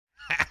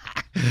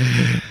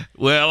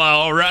Well,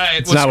 all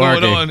right. What's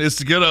going on? It's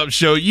the Get Up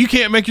Show. You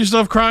can't make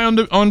yourself cry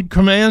on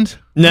command?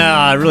 No,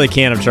 I really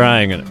can't. I'm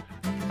trying it.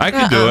 I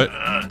can do it.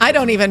 I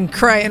don't even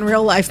cry in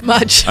real life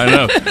much. I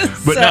know.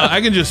 But no, I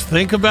can just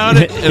think about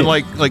it and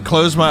like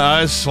close my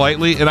eyes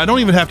slightly, and I don't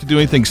even have to do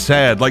anything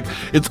sad. Like,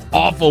 it's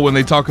awful when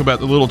they talk about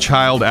the little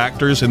child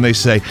actors and they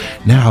say,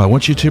 now I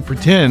want you to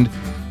pretend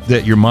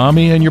that your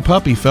mommy and your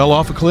puppy fell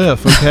off a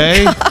cliff,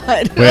 okay?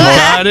 God. Wait,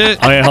 got it?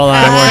 Okay, hold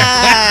on.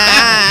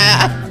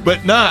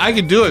 But no, I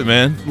can do it,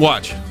 man.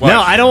 Watch.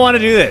 No, I don't want to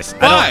do this.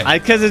 Why?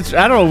 Because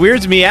I don't know,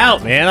 weirds me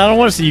out, man. I don't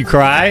want to see you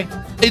cry.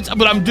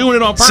 But I'm doing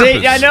it on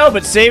purpose. I know,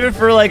 but save it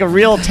for like a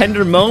real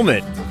tender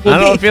moment. I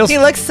don't know. It feels. He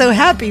looks so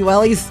happy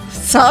while he's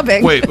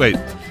sobbing. Wait.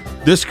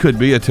 This could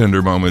be a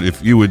tender moment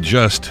if you would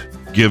just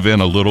give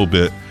in a little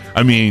bit.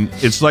 I mean,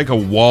 it's like a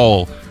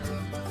wall.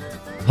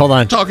 Hold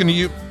on. Talking to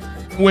you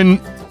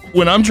when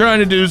I'm trying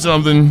to do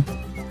something.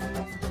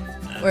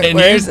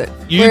 Where is it?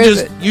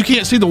 You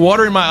can't see the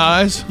water in my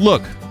eyes.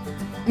 Look.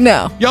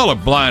 No. Y'all are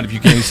blind if you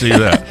can't see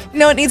that.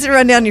 No, it needs to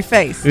run down your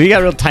face. You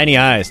got real tiny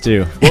eyes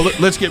too. Well,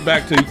 let's get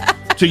back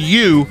to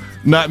you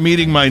not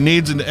meeting my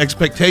needs and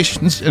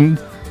expectations and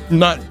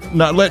not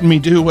letting me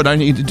do what I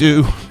need to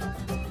do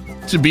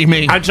to be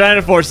me. I'm trying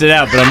to force it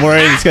out, but I'm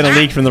worried it's going to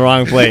leak from the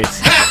wrong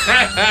place.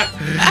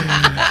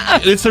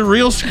 It's a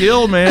real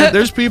skill, man.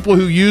 There's people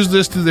who use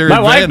this to their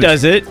advantage. My wife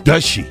does it.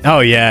 Does she? Oh,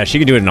 yeah. She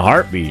can do it in a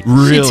heartbeat.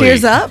 Really? She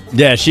tears up?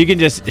 Yeah, she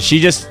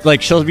just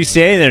like, she'll be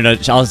standing there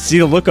and I'll see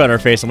the look on her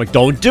face. I'm like,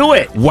 don't do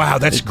it. Wow,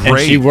 that's great. And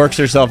she works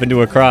herself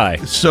into a cry.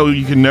 So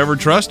you can never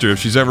trust her. If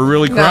she's ever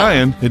really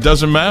crying, it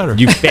doesn't matter.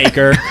 You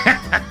faker.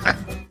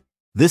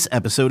 This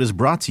episode is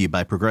brought to you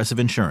by Progressive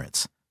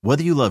Insurance.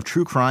 Whether you love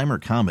true crime or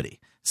comedy,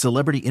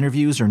 celebrity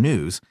interviews or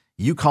news,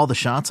 you call the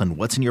shots on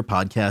what's in your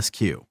podcast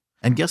queue.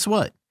 And guess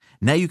what?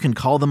 Now you can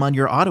call them on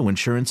your auto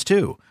insurance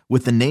too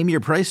with the Name Your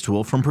Price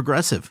tool from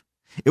Progressive.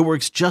 It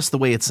works just the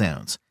way it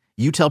sounds.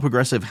 You tell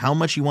Progressive how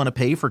much you want to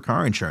pay for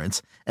car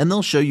insurance, and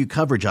they'll show you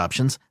coverage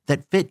options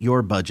that fit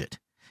your budget.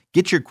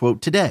 Get your quote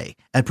today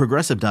at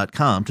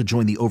Progressive.com to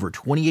join the over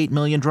 28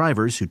 million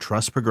drivers who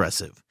trust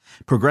Progressive.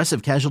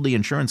 Progressive Casualty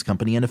Insurance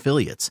Company and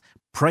Affiliates.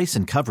 Price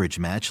and coverage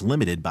match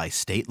limited by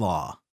state law.